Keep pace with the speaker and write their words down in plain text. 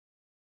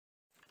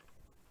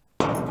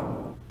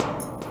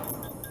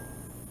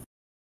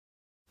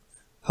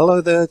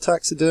Hello there,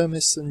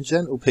 taxidermists and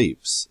gentle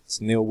peeps.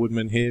 It's Neil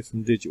Woodman here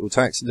from Digital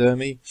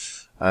Taxidermy,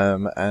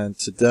 and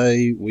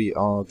today we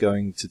are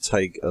going to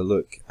take a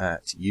look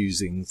at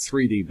using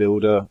 3D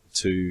Builder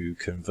to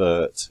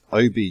convert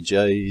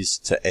OBJs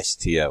to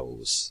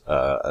STLs.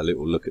 A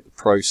little look at the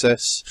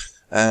process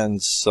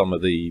and some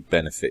of the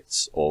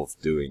benefits of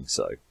doing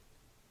so.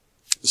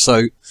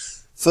 So,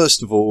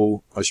 first of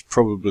all, I should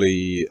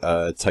probably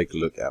take a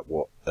look at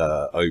what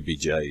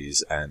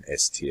OBJs and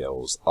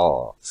STLs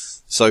are.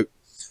 So,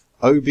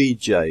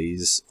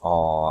 OBJs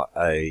are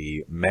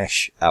a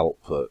mesh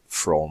output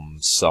from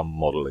some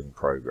modeling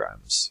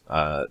programs.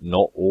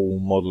 Not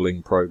all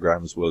modeling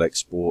programs will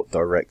export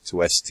direct to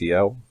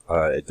STL.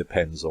 It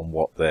depends on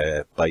what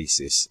their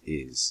basis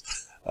is.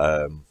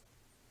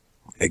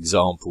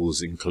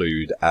 Examples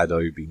include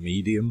Adobe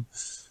Medium,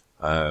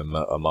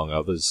 among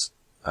others.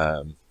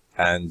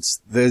 And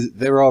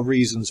there are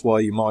reasons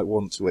why you might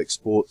want to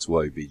export to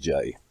OBJ.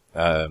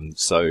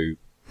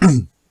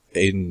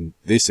 In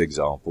this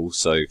example,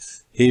 so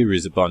here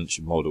is a bunch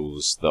of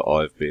models that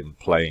I've been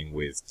playing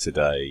with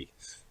today.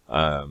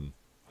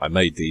 I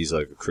made these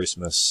over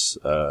Christmas,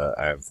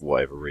 and for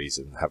whatever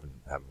reason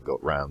haven't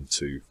got round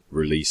to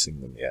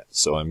releasing them yet.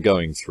 So I'm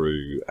going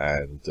through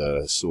and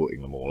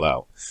sorting them all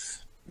out.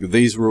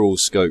 These were all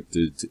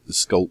sculpted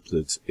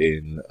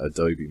in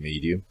Adobe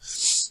Medium.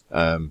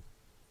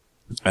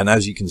 And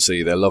as you can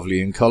see, they're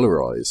lovely and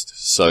colorized.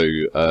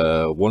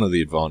 So one of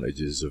the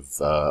advantages of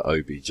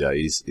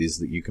OBJs is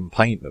that you can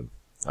paint them,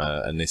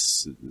 and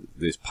this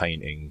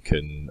painting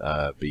can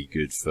be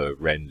good for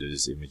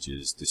renders,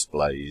 images,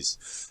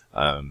 displays.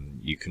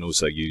 You can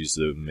also use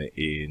them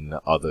in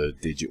other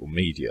digital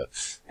media.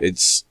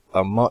 It's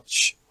a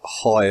much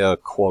higher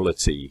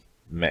quality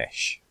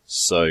mesh.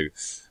 So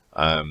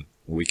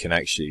we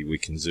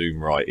can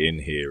zoom right in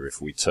here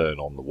if we turn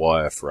on the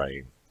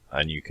wireframe.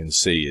 And you can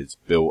see it's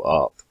built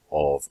up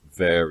of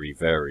very,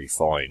 very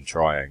fine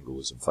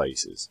triangles and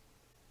faces.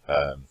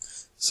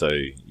 So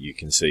you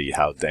can see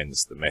how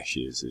dense the mesh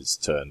is. It's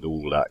turned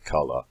all that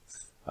colour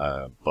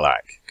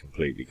black,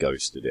 completely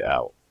ghosted it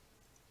out.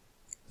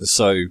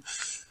 So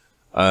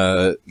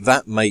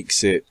that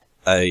makes it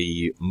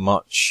a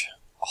much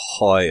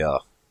higher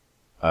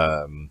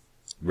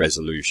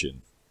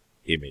resolution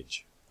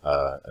image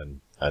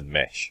and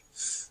mesh.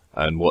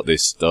 And what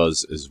this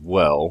does as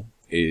well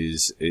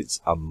is it's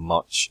a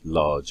much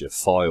larger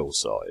file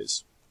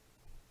size.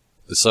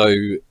 So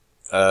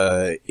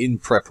in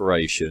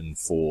preparation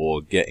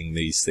for getting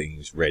these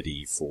things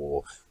ready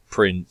for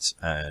print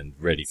and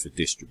ready for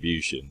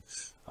distribution,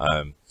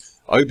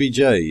 OBJ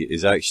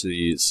is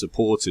actually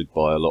supported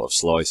by a lot of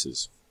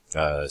slicers.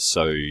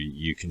 So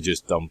you can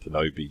just dump an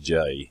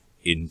OBJ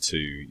into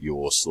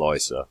your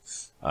slicer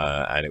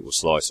and it will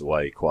slice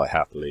away quite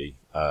happily,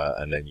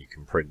 and then you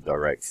can print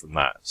direct from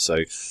that. So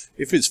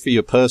if it's for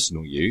your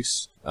personal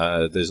use,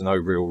 there's no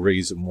real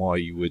reason why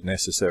you would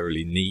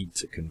necessarily need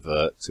to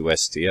convert to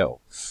STL.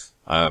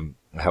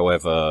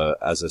 However,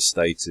 as I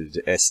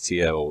stated,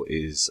 STL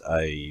is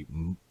a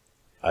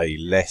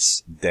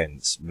less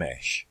dense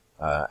mesh,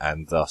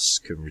 and thus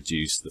can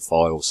reduce the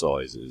file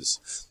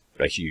sizes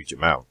a huge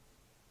amount.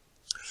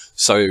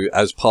 So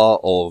as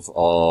part of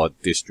our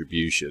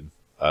distribution,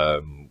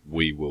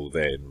 we will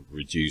then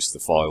reduce the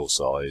file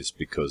size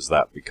because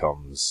that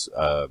becomes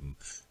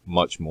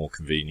much more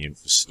convenient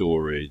for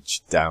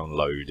storage,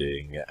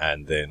 downloading,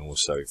 and then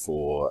also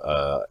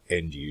for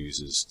end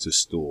users to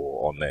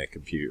store on their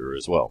computer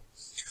as well.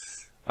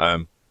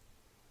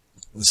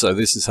 So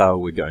this is how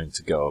we're going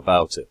to go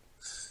about it.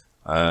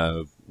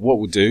 What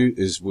we'll do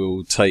is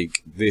we'll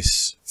take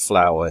this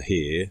flower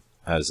here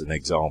as an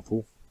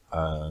example.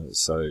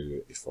 So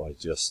if I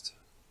just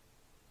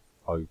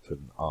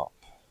open up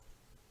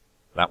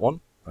that one,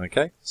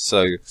 okay,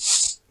 so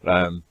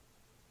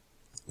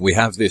we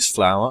have this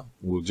flower.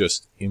 We'll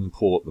just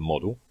import the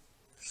model.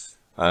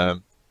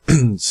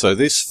 So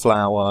this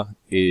flower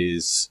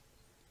is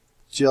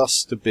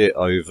just a bit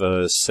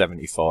over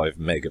 75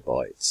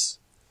 megabytes,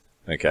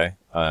 okay,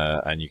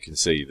 and you can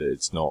see that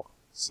it's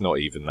not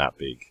even that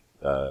big.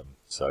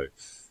 So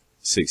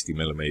 60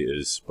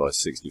 millimeters by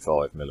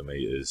 65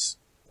 millimeters.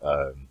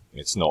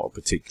 It's not a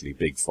particularly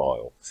big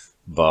file,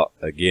 but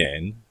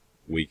again,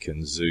 we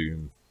can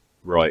zoom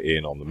right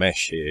in on the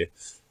mesh here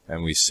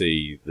and we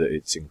see that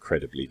it's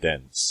incredibly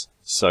dense.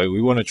 So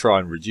we want to try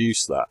and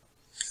reduce that.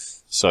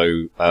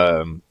 So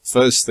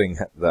first thing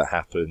that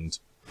happened,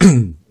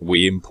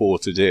 we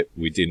imported it.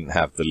 We didn't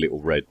have the little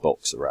red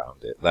box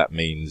around it. That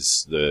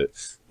means that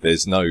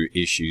there's no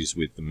issues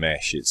with the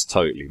mesh. It's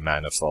totally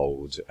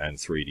manifold, and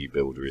 3D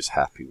Builder is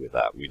happy with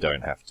that. We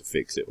don't have to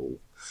fix it all.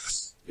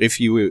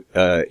 If you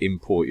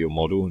import your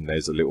model and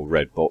there's a little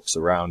red box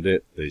around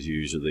it, there's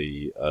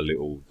usually a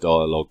little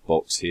dialog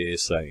box here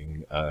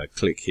saying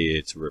click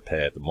here to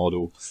repair the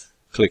model.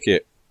 Click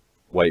it,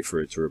 wait for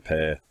it to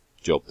repair,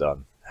 job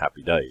done,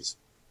 happy days.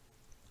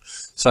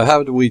 So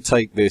how do we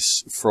take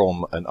this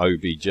from an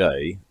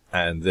OBJ,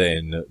 and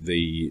then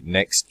the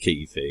next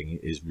key thing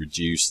is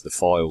reduce the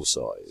file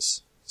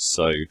size.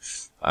 So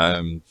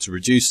To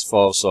reduce the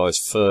file size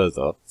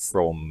further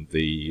from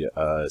the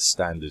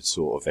standard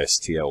sort of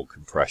STL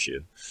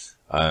compression,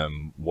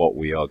 what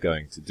we are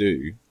going to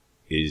do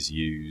is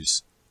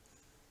use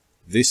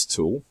this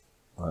tool,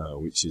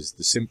 which is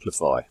the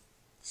simplify.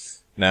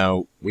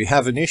 Now, we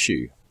have an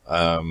issue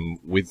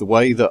with the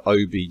way that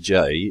OBJ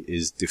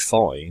is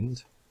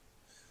defined.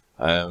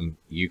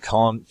 You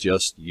can't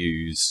just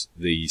use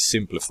the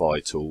simplify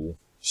tool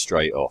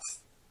straight off.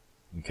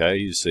 Okay,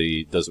 you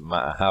see, it doesn't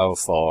matter how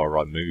far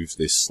I move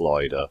this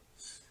slider,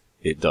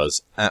 it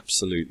does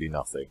absolutely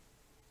nothing.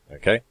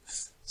 Okay,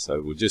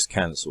 so we'll just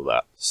cancel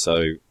that.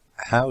 So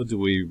how do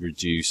we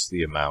reduce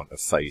the amount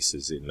of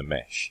faces in the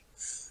mesh?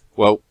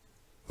 Well,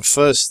 the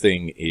first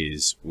thing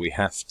is we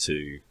have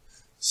to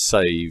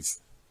save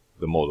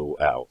the model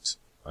out.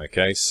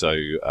 Okay,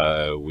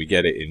 so we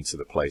get it into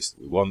the place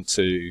that we want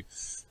to,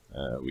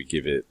 we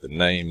give it the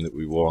name that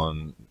we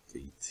want,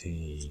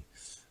 DT,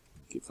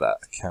 give that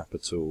a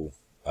capital.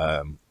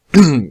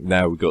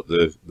 Now we've got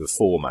the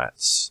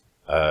formats.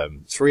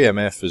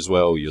 3MF as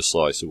well, your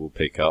slicer will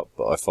pick up,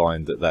 but I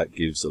find that that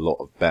gives a lot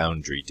of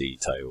boundary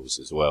details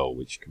as well,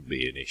 which can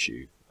be an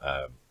issue.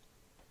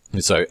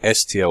 And so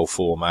STL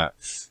format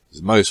is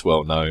the most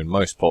well known,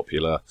 most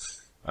popular,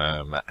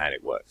 and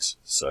it works.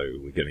 So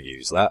we're going to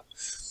use that.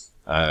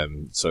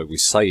 So we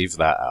save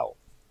that out.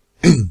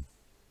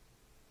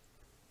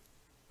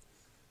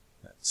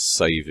 That's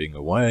saving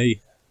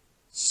away.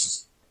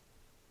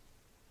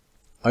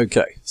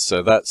 Okay,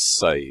 so that's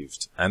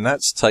saved, and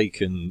that's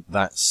taken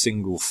that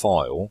single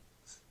file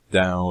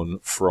down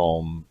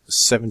from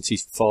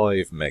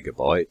 75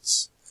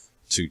 megabytes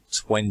to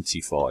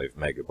 25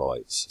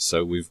 megabytes.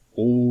 So we've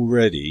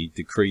already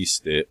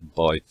decreased it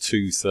by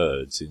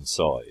 2/3 in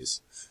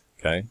size.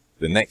 Okay,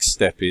 the next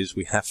step is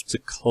we have to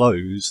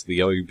close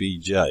the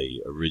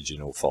OBJ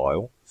original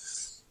file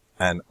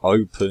and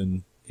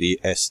open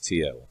the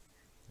STL.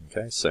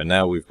 Okay, so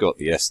now we've got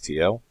the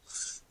STL.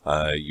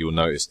 You'll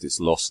notice it's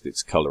lost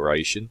its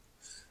coloration,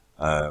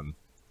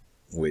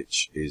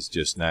 which is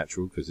just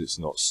natural because it's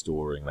not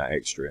storing that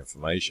extra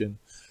information.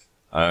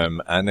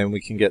 And then we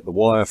can get the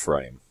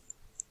wireframe.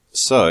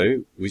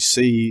 So we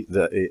see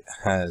that it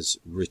has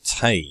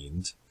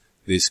retained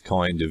this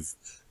kind of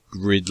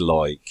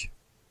grid-like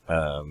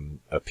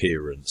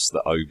appearance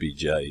that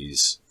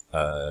OBJs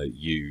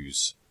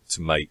use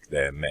to make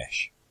their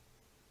mesh.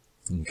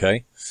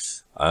 Okay,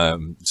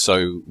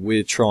 so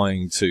we're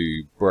trying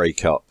to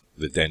break up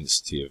the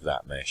density of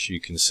that mesh.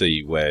 You can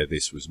see where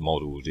this was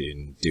modeled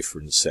in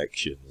different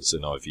sections,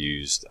 and I've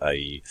used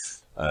a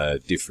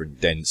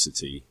different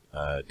density,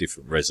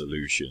 different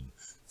resolution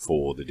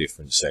for the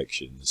different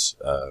sections,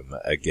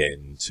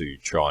 again to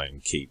try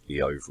and keep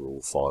the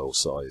overall file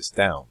size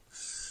down.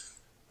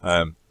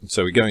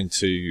 So we're going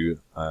to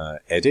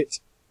edit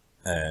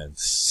and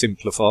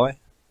simplify,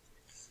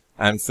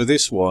 and for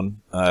this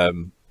one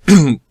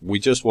we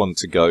just want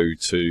to go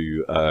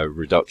to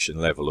reduction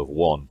level of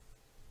 1.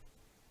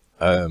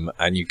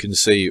 And you can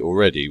see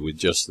already with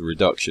just the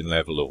reduction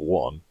level of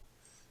 1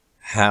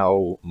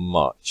 how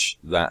much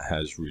that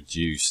has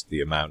reduced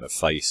the amount of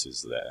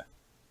faces there.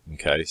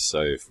 Okay,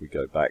 so if we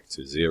go back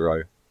to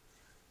 0,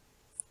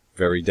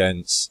 very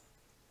dense,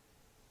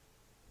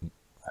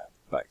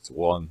 back to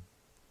 1,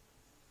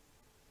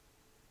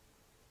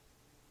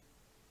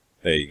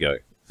 there you go.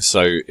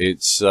 So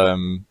it's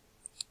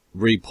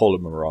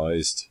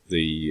repolymerized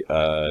the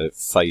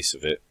face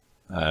of it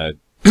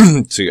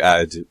to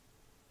add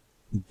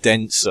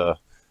denser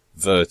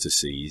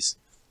vertices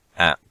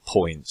at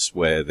points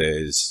where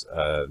there's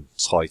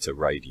tighter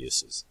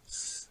radiuses.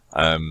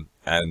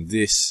 And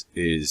this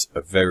is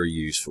a very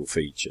useful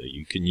feature.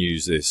 You can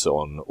use this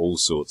on all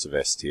sorts of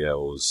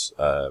STLs,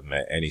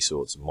 any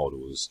sorts of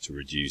models, to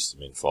reduce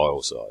them in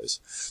file size.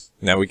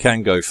 Now we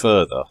can go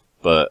further,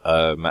 but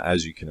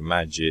as you can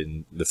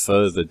imagine, the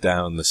further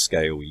down the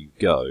scale you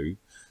go,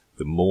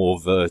 the more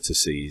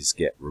vertices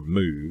get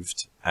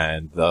removed,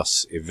 and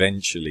thus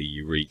eventually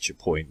you reach a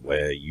point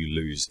where you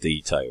lose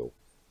detail.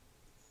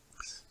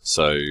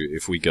 So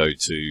if we go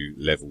to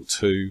level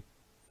 2,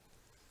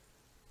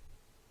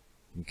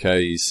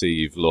 okay, you see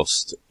you've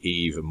lost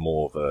even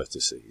more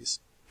vertices.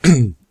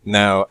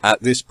 Now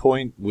at this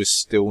point we're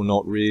still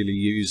not really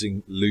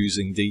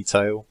losing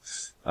detail.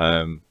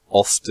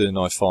 Often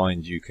I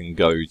find you can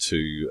go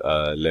to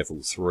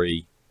level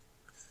 3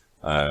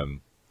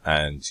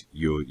 and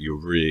you're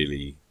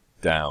really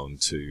down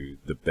to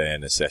the bare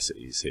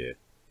necessities here.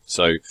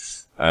 So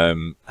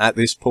at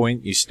this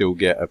point you still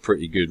get a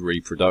pretty good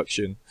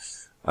reproduction.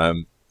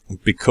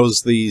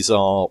 Because these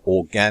are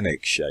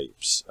organic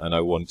shapes and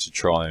I want to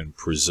try and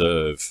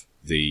preserve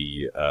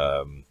the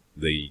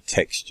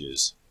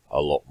textures a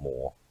lot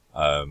more,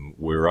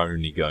 we're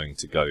only going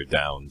to go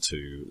down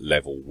to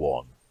level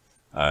 1.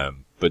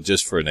 But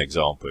just for an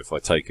example, if I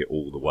take it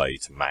all the way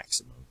to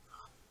maximum,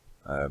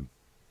 and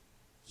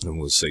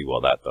we'll see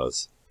what that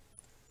does.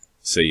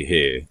 See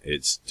here,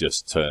 it's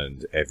just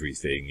turned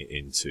everything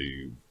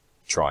into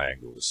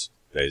triangles.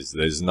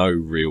 There's no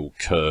real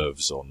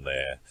curves on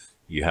there.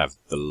 you have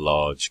the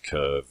large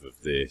curve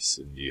of this,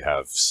 and you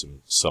have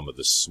some of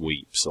the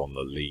sweeps on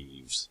the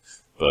leaves,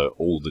 but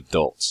all the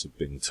dots have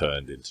been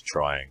turned into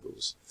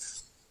triangles.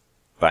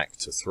 Back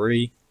to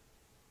 3.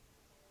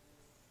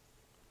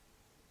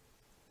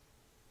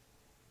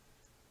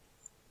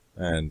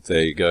 And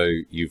there you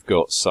go, you've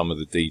got some of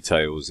the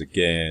details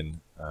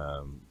again,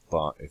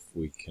 but if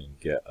we can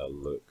get a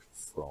look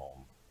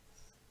from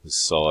the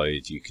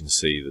side, you can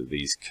see that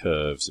these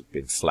curves have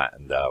been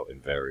flattened out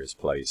in various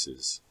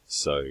places.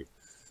 So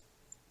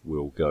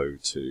we'll go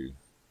to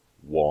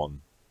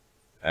 1,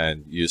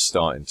 and you're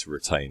starting to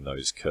retain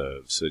those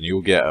curves, and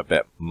you'll get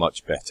a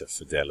much better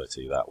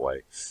fidelity that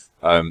way.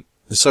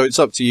 So it's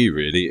up to you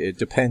really. It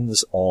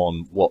depends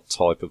on what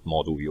type of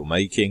model you're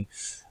making.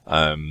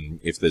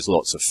 If there's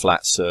lots of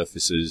flat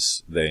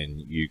surfaces,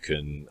 then you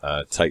can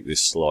take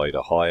this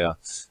slider higher.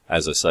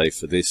 As I say,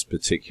 for this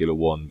particular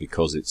one,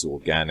 because it's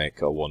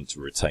organic, I want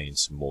to retain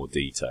some more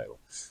detail.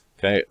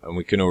 Okay, and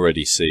we can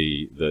already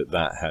see that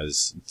that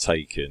has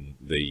taken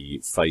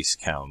the face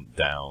count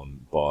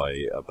down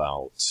by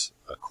about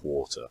a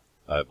quarter,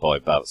 by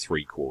about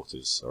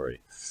 3/4,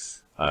 sorry,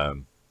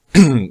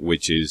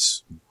 which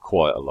is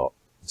quite a lot.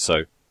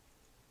 So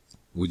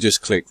we'll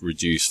just click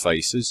Reduce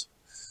Faces.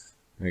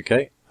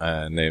 Okay,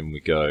 and then we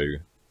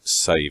go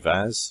Save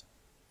As.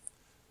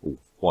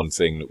 One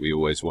thing that we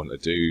always want to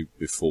do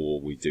before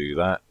we do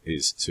that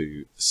is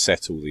to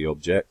settle the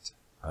object.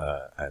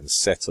 And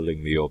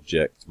settling the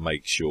object,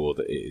 make sure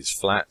that it is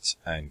flat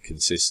and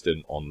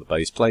consistent on the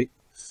base plate.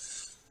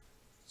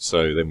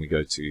 So then we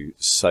go to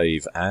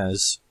Save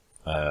As,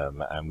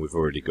 and we've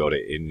already got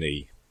it in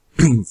the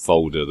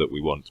folder that we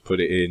want to put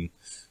it in.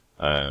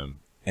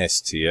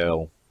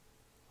 STL,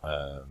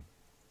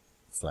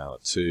 Flower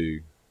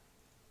 2,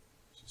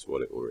 which is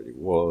what it already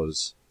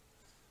was.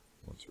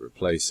 I want to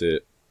replace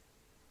it.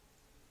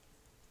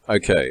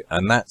 Okay,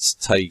 and that's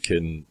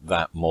taken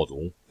that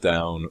model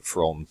down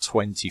from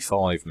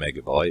 25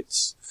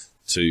 megabytes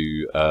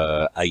to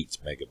 8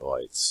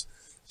 megabytes.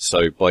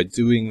 So by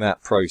doing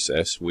that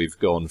process, we've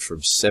gone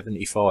from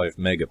 75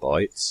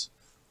 megabytes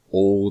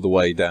all the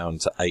way down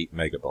to 8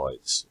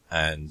 megabytes,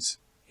 and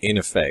in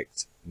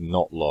effect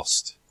not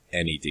lost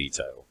any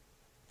detail.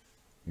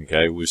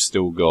 Okay, we've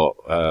still got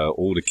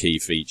all the key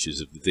features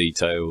of the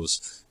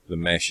details. The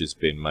mesh has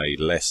been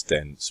made less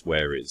dense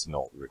where it's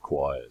not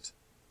required.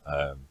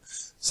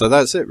 So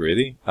that's it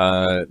really.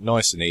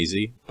 Nice and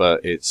easy,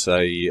 but it's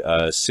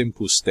a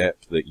simple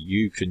step that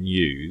you can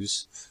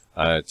use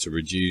to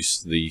reduce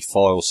the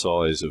file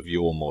size of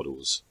your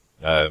models.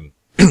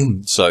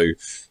 So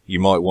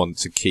you might want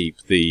to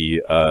keep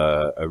the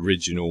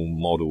original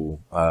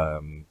model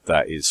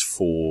that is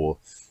for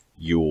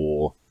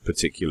your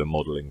particular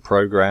modeling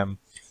program,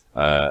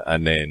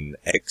 and then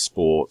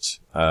export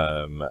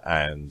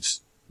and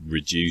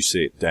reduce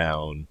it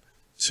down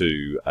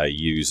to a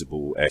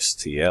usable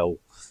STL,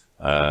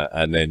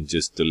 and then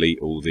just delete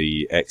all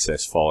the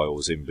excess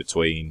files in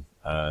between,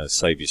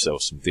 save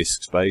yourself some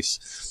disk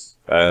space,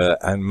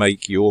 and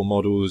make your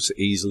models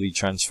easily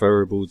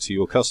transferable to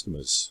your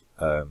customers.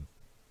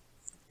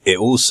 It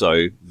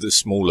also, the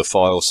smaller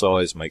file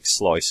size makes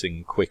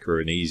slicing quicker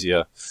and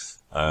easier.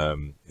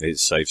 It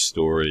saves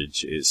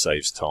storage, it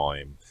saves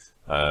time.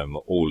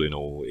 All in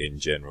all, in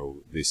general,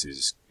 this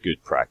is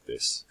good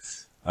practice.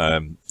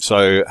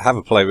 So have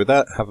a play with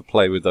that, have a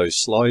play with those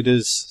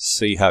sliders,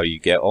 see how you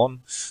get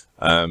on.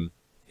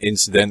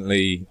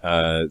 Incidentally,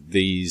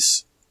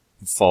 these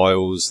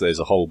files, there's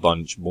a whole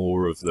bunch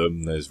more of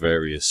them. There's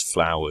various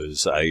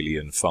flowers,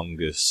 alien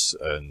fungus,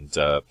 and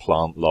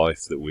plant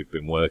life that we've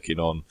been working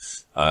on.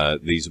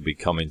 These will be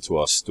coming to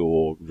our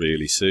store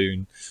really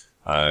soon.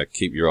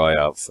 Keep your eye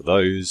out for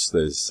those.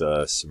 There's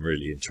some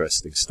really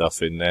interesting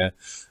stuff in there.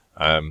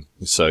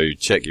 So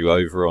check you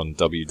over on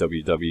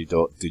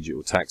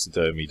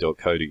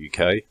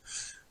www.digitaltaxidermy.co.uk.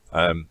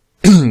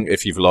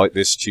 If you've liked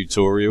this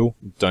tutorial,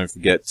 don't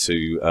forget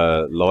to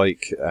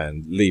like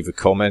and leave a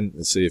comment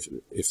and see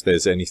if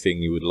there's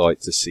anything you would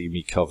like to see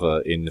me cover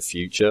in the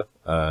future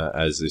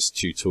as this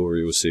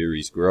tutorial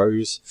series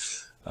grows.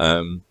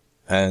 And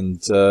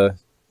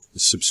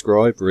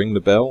subscribe, ring the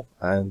bell,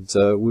 and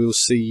we'll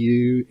see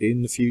you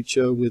in the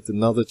future with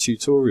another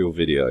tutorial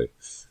video.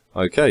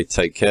 Okay,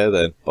 take care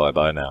then. Bye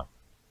bye now.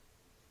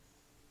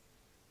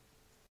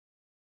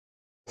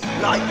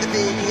 Like the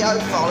video,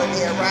 follow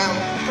me around.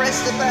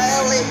 Press the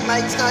bell, it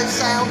makes no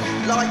sound.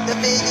 Like the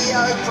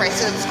video,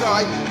 press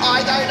subscribe.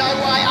 I don't know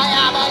why I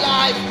am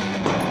alive.